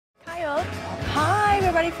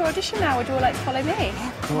ready for audition now. Would you all like to follow me?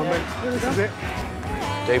 Come on, mate. This is it.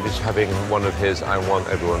 David's having one of his I want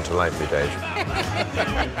everyone to like me days.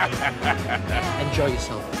 Enjoy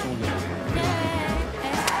yourself.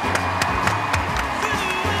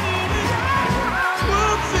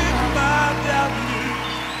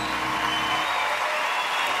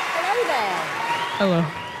 Hello there. Hello.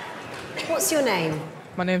 What's your name?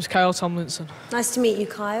 My name's Kyle Tomlinson. Nice to meet you,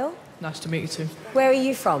 Kyle. Nice to meet you too. Where are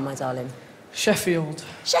you from, my darling? Sheffield.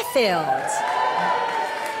 Sheffield.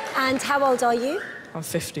 And how old are you? I'm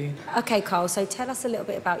 15. OK, Kyle, so tell us a little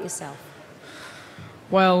bit about yourself.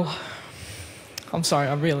 Well, I'm sorry,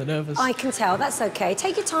 I'm really nervous. I can tell, that's OK.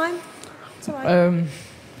 Take your time. It's all right.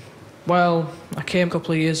 Well, I came a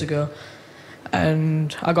couple of years ago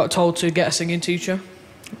and I got told to get a singing teacher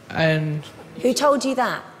and... Who told you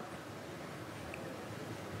that?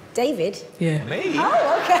 David? Yeah. Me?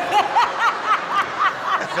 Oh, OK.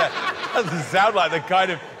 That doesn't sound like the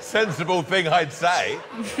kind of sensible thing I'd say.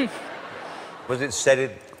 Was it said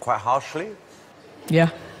it quite harshly? Yeah.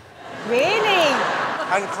 Really?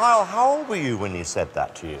 And Kyle, how old were you when he said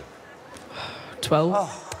that to you? 12. Oh.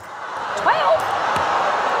 12?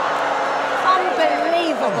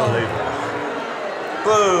 Unbelievable.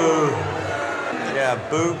 Boo! Yeah,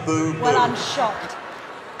 boo, boo, boo. Well, I'm shocked.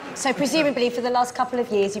 So presumably for the last couple of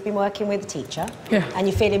years you've been working with a teacher? Yeah. And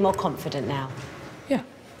you're feeling more confident now? Yeah.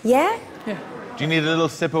 Yeah? Yeah. Do you need a little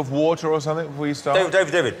sip of water or something before you start?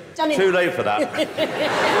 David. Too late for that.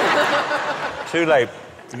 Too late.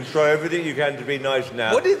 You try everything you can to be nice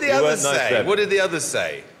now. What did the others say? Then. What did the others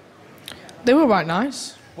say? They were right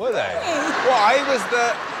nice. Were they? Well, I was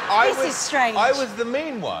the... This is strange. I was the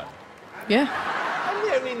mean one. Yeah. I'm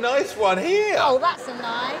the only nice one here. Oh, that's a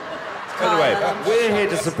lie. Anyway, Kyle, I'm we're here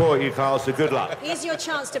to shocked. support you, Kyle, so good luck. Here's your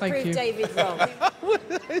chance to Thank prove you. David wrong. What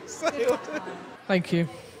did I say? Thank you.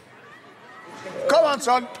 Come on,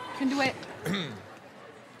 son. Can do it.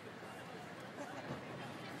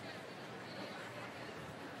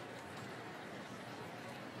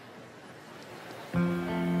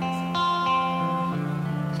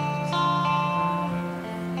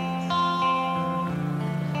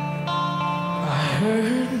 I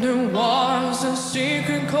heard there was a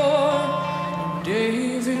secret chord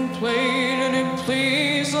David played and it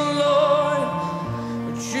pleased the Lord.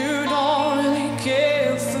 But you don't really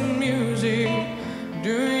care for music,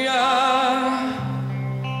 do ya?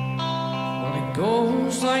 Well, it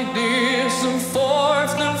goes like this: the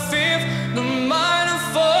fourth, the fifth, the minor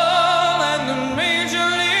fall, and the major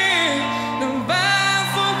league, the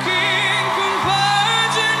baffled king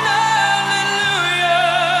composing hallelujah.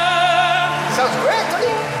 Sounds great, doesn't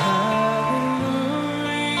it?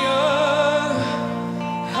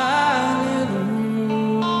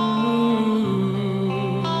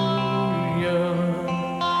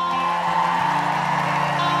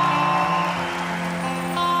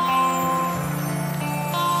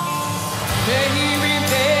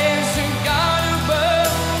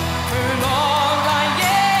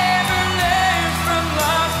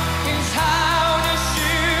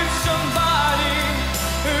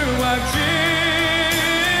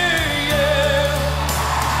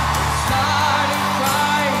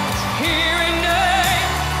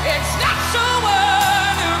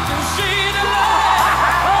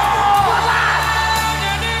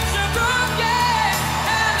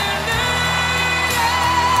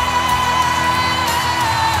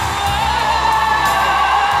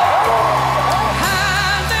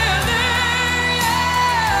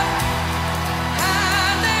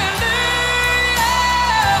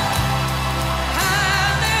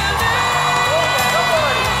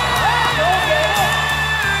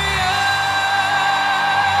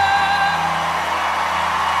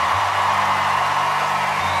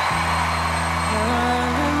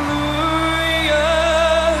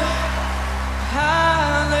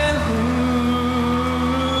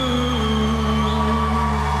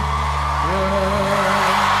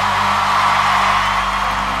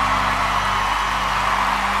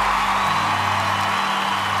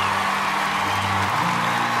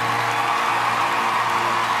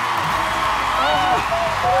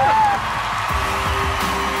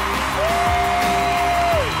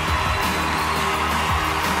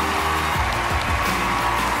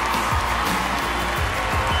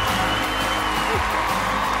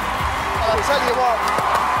 I'll tell you what,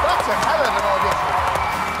 that's a hell of an audition.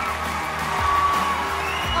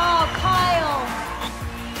 Oh, Kyle.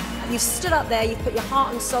 You've stood up there, you've put your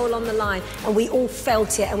heart and soul on the line, and we all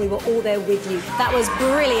felt it, and we were all there with you. That was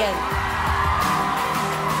brilliant.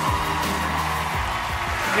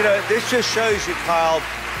 You know, this just shows you, Kyle,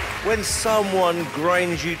 when someone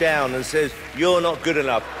grinds you down and says, you're not good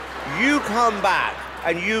enough, you come back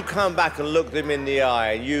and you come back and look them in the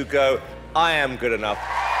eye and you go, I am good enough.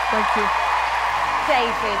 Thank you.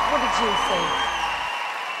 David, what did you think?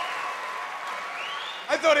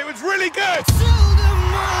 I thought it was really good.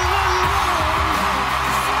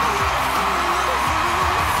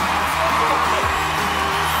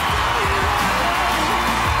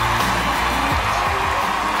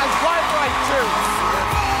 And quite right, too.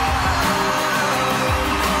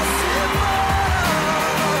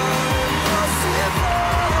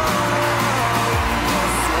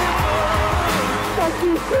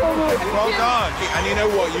 Well done. And you know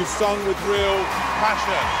what? You've sung with real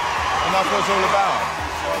passion. And that's what it's all about.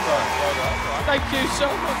 Well done. Well done. Thank you so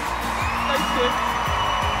much. Thank you.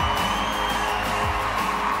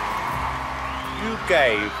 You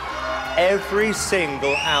gave every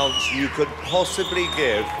single ounce you could possibly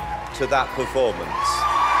give to that performance.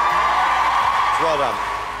 Well done.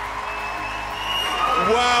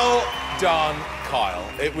 Well done, Kyle.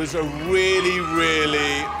 It was a really,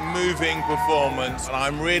 really moving performance, and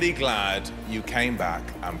I'm really glad you came back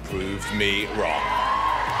and proved me wrong.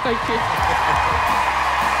 Thank you.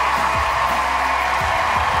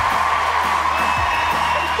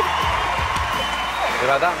 You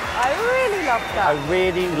like that? I really loved that. I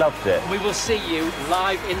really loved it. We will see you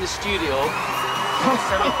live in the studio for the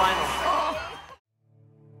semi-final.